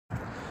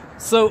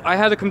So I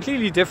had a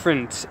completely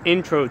different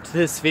intro to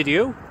this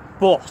video,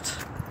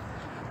 but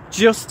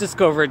just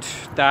discovered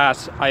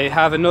that I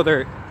have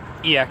another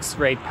EX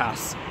raid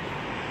pass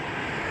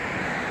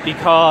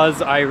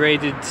because I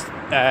raided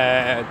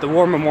the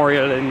War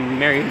Memorial in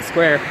Merrion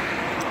Square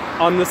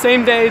on the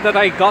same day that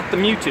I got the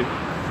Mewtwo.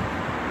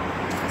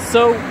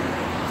 So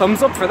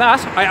thumbs up for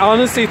that. I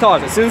honestly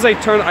thought as soon as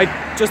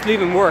I just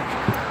leaving work,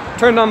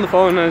 turned on the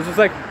phone and I was just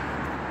like,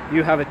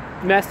 you have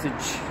a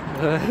message.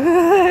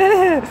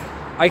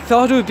 I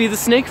thought it would be the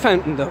snake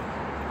fountain though.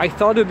 I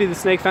thought it would be the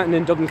snake fountain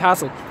in Dublin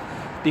Castle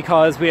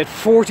because we had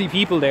 40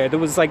 people there. There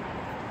was like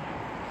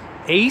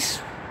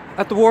 8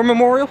 at the War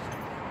Memorial.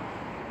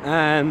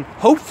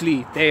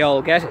 Hopefully they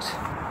all get it.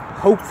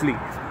 Hopefully.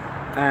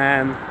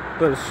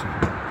 But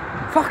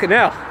fucking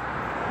hell.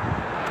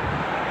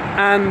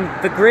 And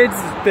the grids,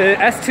 the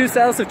S2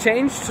 cells have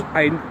changed.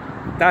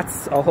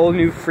 That's a whole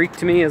new freak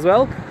to me as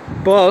well.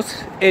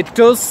 But it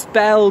does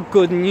spell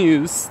good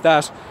news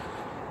that,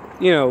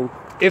 you know,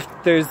 if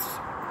there's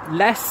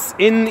less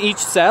in each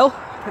cell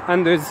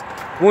and there's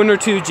 1 or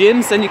 2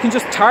 gyms, then you can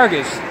just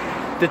target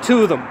the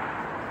 2 of them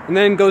and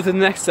then go to the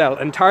next cell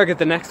and target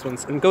the next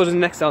ones and go to the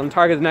next cell and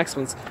target the next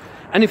ones.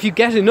 And if you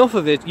get enough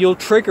of it, you'll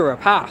trigger a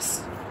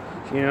pass,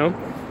 you know?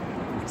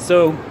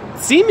 So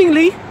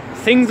seemingly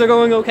things are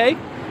going okay.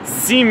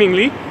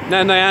 Seemingly.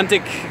 Now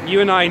Niantic, you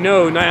and I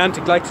know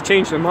Niantic like to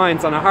change their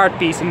minds on a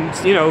heartbeat and,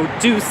 you know,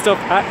 do stuff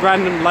at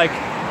random, like,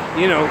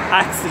 you know,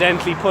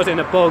 accidentally put in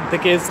a bug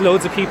that gives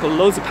loads of people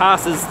loads of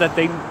passes that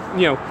they,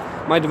 you know,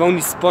 might have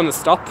only spun a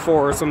stop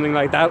for or something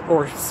like that.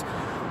 Or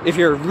if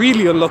you're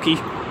really unlucky,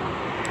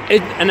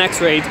 an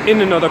X-raid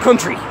in another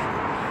country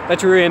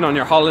that you're in on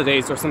your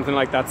holidays or something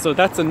like that. So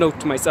that's a note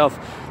to myself.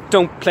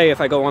 Don't play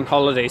if I go on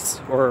holidays,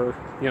 or,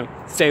 you know,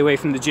 stay away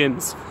from the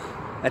gyms,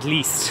 at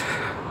least.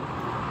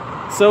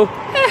 So,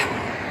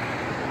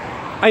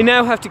 I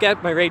now have to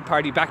get my raid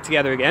party back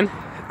together again,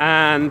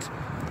 and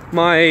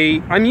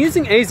I'm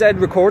using AZ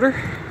recorder,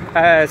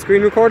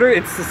 screen recorder.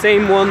 It's the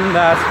same one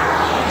that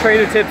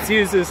Trader Tips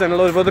uses and a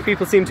lot of other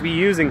people seem to be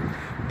using,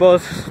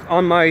 but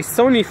on my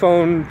Sony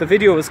phone the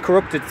video is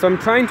corrupted, so I'm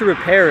trying to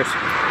repair it.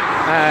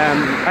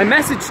 I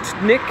messaged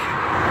Nick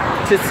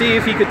to see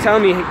if he could tell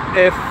me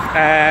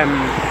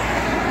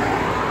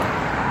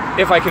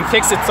if I can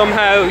fix it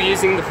somehow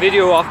using the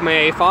video off my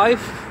A5,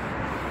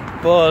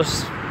 but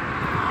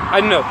I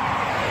don't know.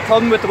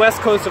 Problem with the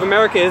west coast of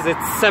America is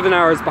it's 7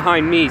 hours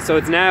behind me, so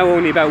it's now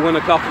only about 1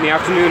 o'clock in the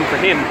afternoon for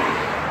him.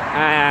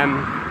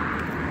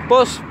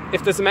 But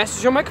if there's a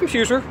message on my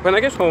computer when I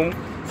get home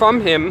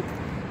from him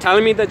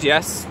telling me that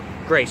yes,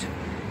 great.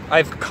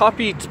 I've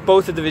copied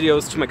both of the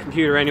videos to my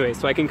computer anyway,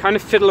 so I can kind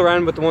of fiddle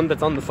around with the one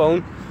that's on the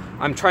phone.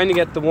 I'm trying to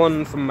get the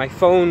one from my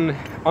phone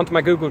onto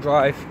my Google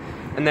Drive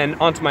and then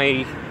onto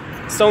my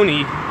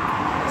Sony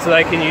so that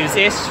I can use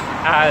it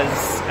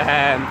as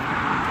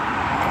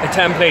a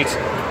template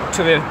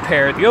to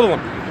repair the other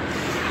one.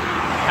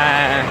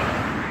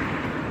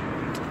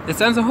 It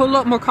sounds a whole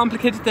lot more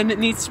complicated than it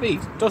needs to be,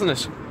 doesn't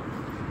it?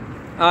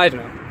 I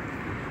don't know.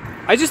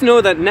 I just know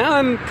that now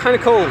I'm kind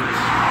of cold.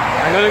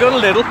 I'm gonna go to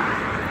Lidl,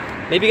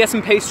 maybe get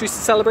some pastries to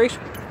celebrate.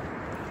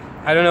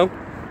 I don't know.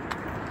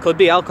 Could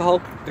be alcohol.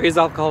 There is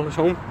alcohol at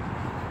home.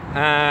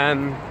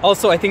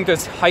 Also, I think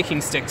there's hiking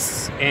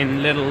sticks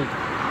in Lidl.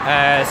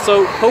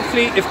 So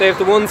hopefully, if they have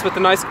the ones with the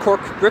nice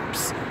cork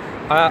grips,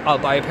 I'll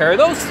buy a pair of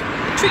those.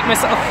 Treat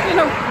myself, you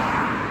know,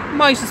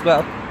 might as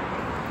well.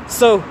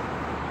 So,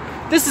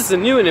 this is a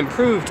new and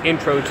improved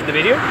intro to the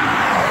video.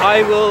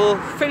 I will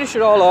finish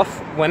it all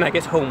off when I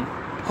get home.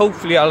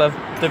 Hopefully I'll have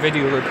the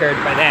video repaired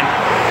by then.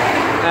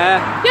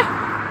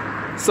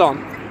 Yeah. Slán.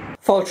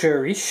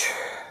 Fáill.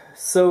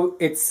 So,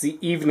 it's the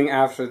evening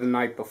after the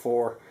night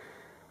before.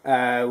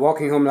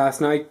 Walking home last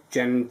night,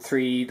 Gen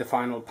 3, the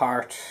final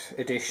part,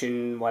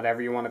 edition,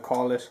 whatever you want to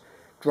call it,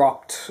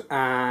 dropped,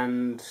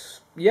 and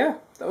yeah,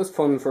 that was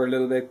fun for a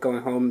little bit,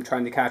 going home,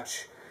 trying to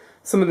catch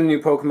some of the new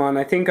Pokemon.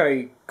 I think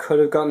I could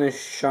have gotten a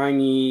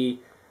shiny,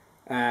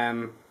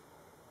 the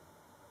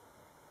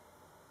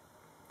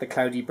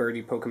Cloudy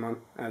Birdie Pokemon,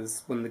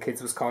 as one of the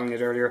kids was calling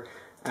it earlier,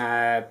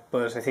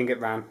 but I think it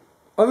ran.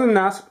 Other than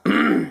that,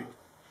 I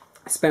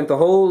spent the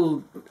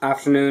whole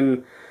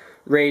afternoon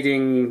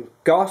raiding,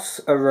 got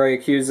a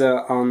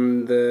Rayquaza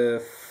on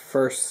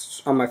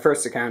my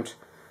first account.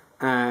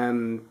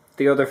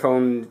 The other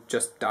phone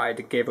just died,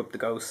 it gave up the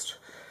ghost.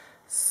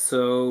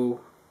 So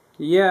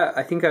yeah,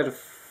 I think out of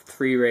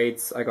 3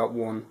 raids I got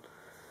 1.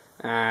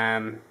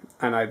 And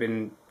I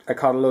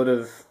caught a load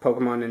of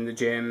Pokemon in the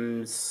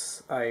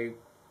gyms. I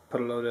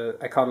caught a load of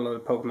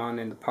Pokemon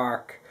in the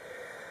park.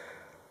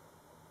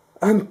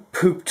 I'm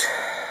pooped.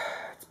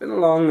 It's been a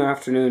long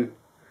afternoon.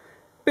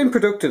 Been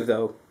productive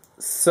though.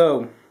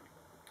 So,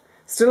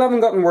 still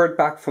haven't gotten word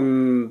back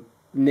from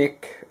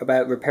Nick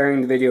about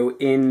repairing the video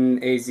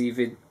in AZ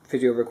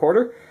video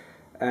recorder.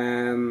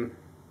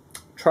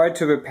 Tried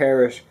to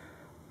repair it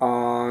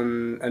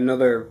on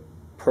another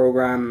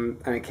program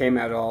and it came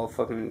out all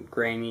fucking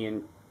grainy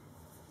and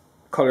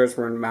colours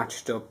weren't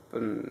matched up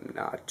and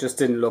it just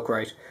didn't look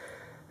right.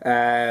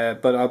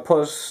 But I'll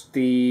put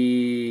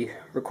the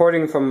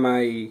recording from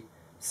my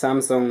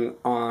Samsung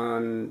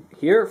on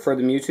here for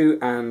the Mewtwo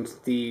and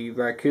the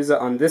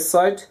Rayquaza on this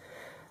side.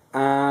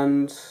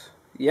 And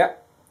yeah,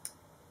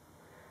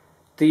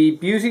 the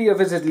beauty of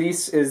it at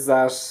least is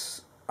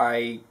that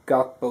I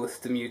got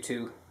both the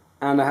Mewtwo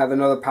and I have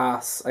another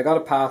pass. I got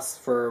a pass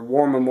for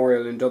War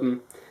Memorial in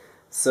Dublin,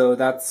 so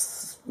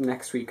that's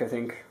next week I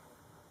think.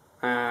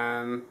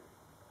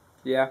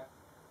 Yeah,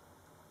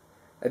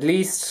 at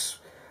least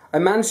I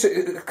managed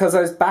to, because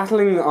I was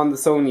battling on the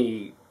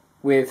Sony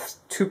with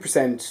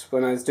 2%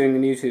 when I was doing the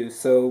Mewtwo,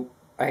 so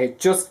I had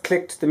just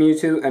clicked the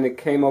Mewtwo and it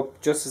came up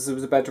just as it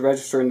was about to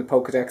register in the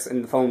Pokédex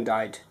and the phone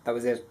died. That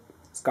was it.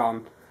 It's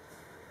gone.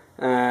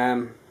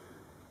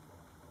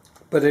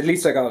 But at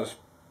least I got it.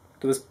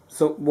 There was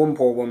one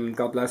poor woman,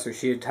 God bless her,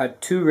 she had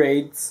had 2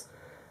 raids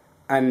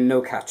and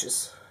no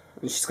catches.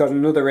 And she's got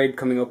another raid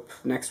coming up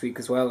next week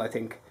as well, I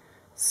think.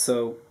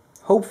 So,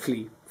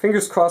 hopefully,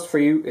 fingers crossed for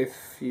you,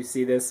 if you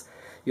see this,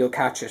 you'll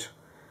catch it.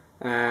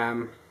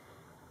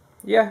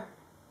 Yeah.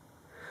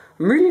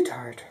 I'm really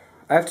tired.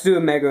 I have to do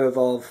a Mega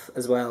Evolve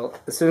as well.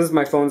 As soon as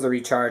my phones are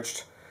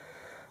recharged,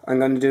 I'm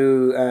going to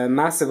do a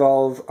Mass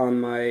Evolve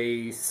on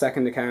my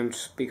second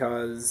account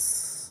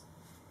because,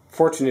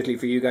 fortunately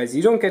for you guys,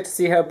 you don't get to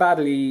see how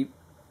badly,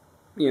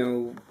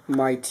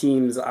 my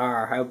teams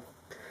are, how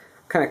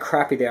kind of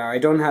crappy they are. I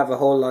don't have a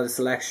whole lot of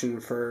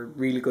selection for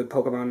really good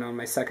Pokemon on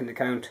my second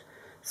account,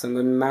 so I'm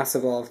going to Mass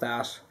Evolve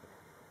that.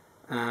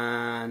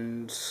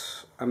 And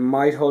I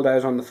might hold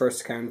out on the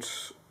first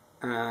account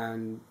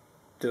and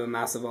do a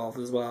Mass Evolve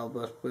as well,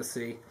 but we'll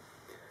see.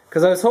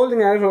 Because I was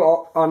holding out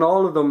on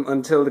all of them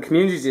until the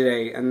community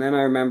day, and then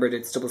I remembered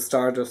it's double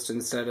Stardust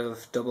instead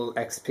of double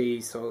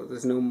XP, so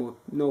there's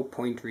no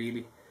point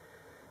really.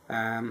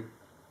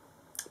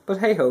 But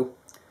hey ho.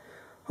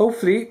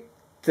 Hopefully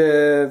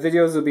the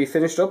videos will be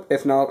finished up.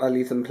 If not, I'll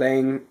leave them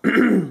playing.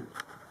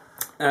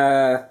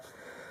 Well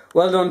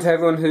done to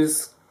everyone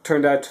who's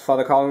turned out to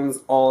Father Collins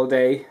all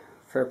day.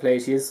 Fair play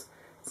to yous.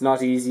 It's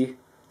not easy,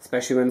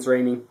 especially when it's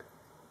raining.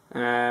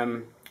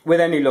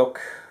 With any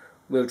luck,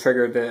 we'll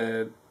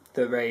trigger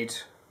the raid.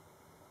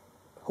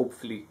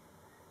 Hopefully.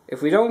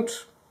 If we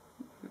don't,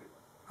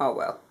 oh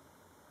well.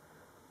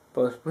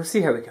 But we'll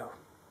see how we go.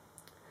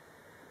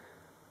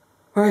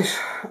 Right,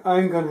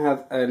 I'm going to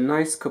have a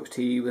nice cup of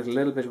tea with a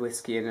little bit of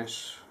whiskey in it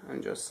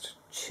and just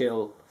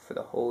chill for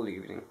the whole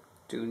evening.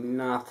 Do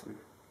nothing.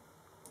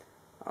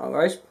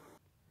 Alright.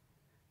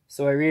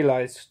 So I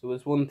realised there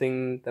was one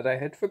thing that I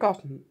had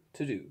forgotten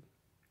to do.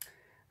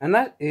 And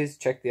that is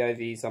check the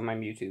IVs on my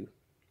Mewtwo.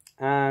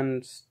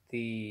 And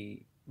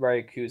the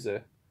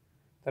Rayquaza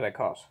that I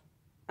caught.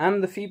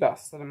 And the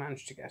Feebas that I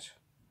managed to get.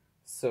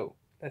 So,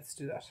 let's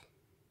do that.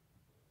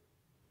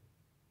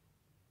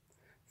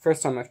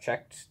 First time I've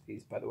checked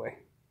these, by the way.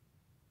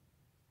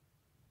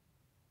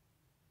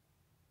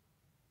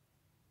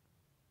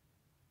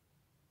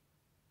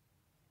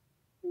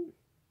 Hmm.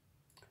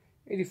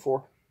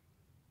 84.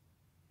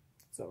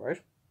 That's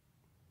alright.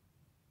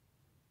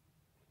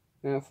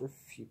 Now for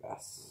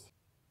Feebas.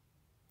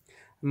 I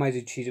might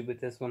have cheated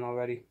with this one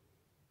already.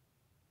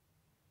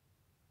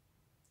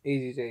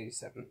 80 to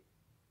 87.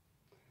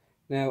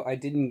 Now, I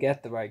didn't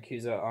get the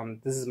Rayquaza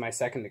on... This is my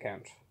second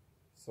account.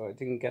 So I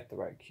didn't get the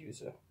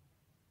Rayquaza.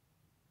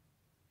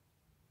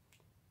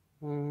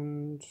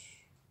 And...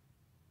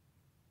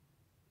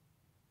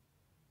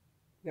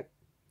 Yep.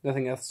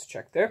 Nothing else to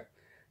check there.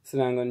 So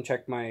now I'm going to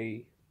check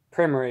my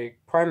primary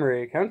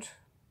account.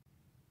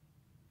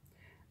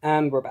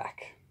 And we're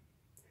back.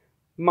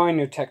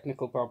 Minor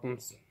technical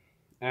problems.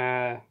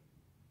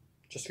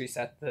 Just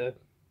reset the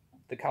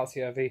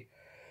Calcia IV.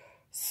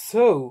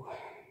 So,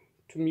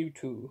 to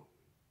Mewtwo.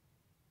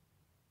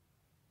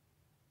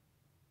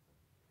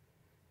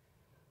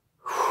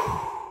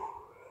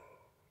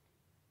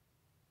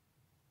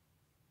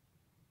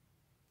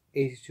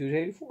 $82 to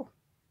 84.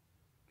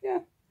 Yeah,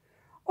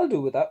 I'll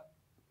do with that.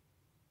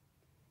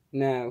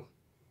 Now,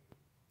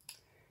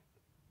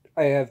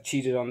 I have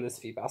cheated on this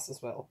Feebas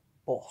as well,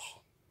 but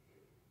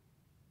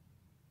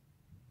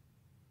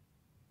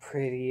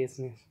pretty,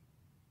 isn't it?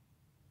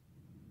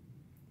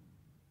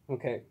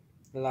 Okay,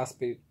 the last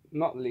bit,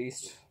 not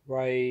least,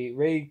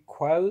 Rayquaza?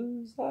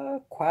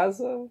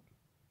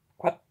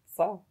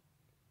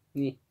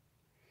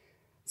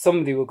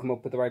 Somebody will come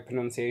up with the right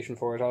pronunciation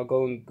for it. I'll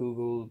go and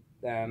Google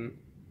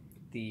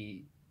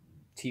the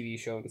TV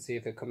show and see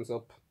if it comes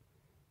up.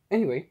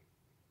 Anyway,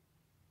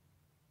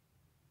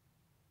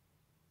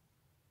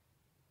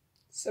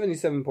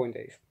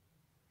 77.8.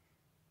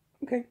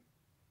 Okay,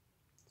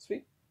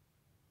 sweet.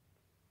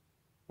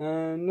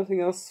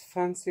 Nothing else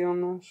fancy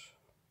on that.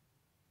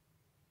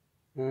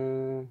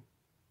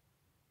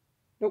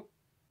 Nope.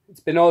 It's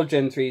been all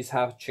Gen 3s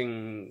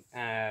hatching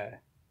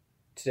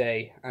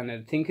today, and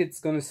I think it's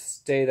going to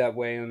stay that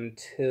way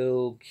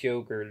until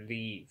Kyogre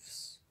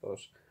leaves, but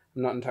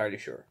I'm not entirely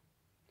sure.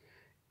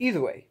 Either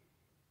way,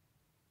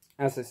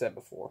 as I said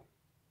before,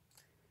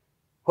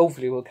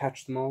 hopefully we'll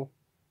catch them all.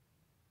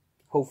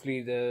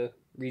 Hopefully the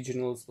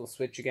regionals will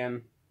switch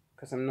again,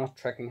 because I'm not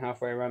trekking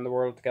halfway around the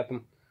world to get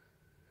them.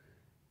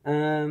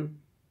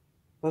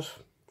 But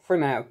for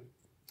now,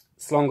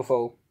 slán go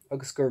fóill,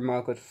 agus gur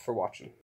mágad for watching.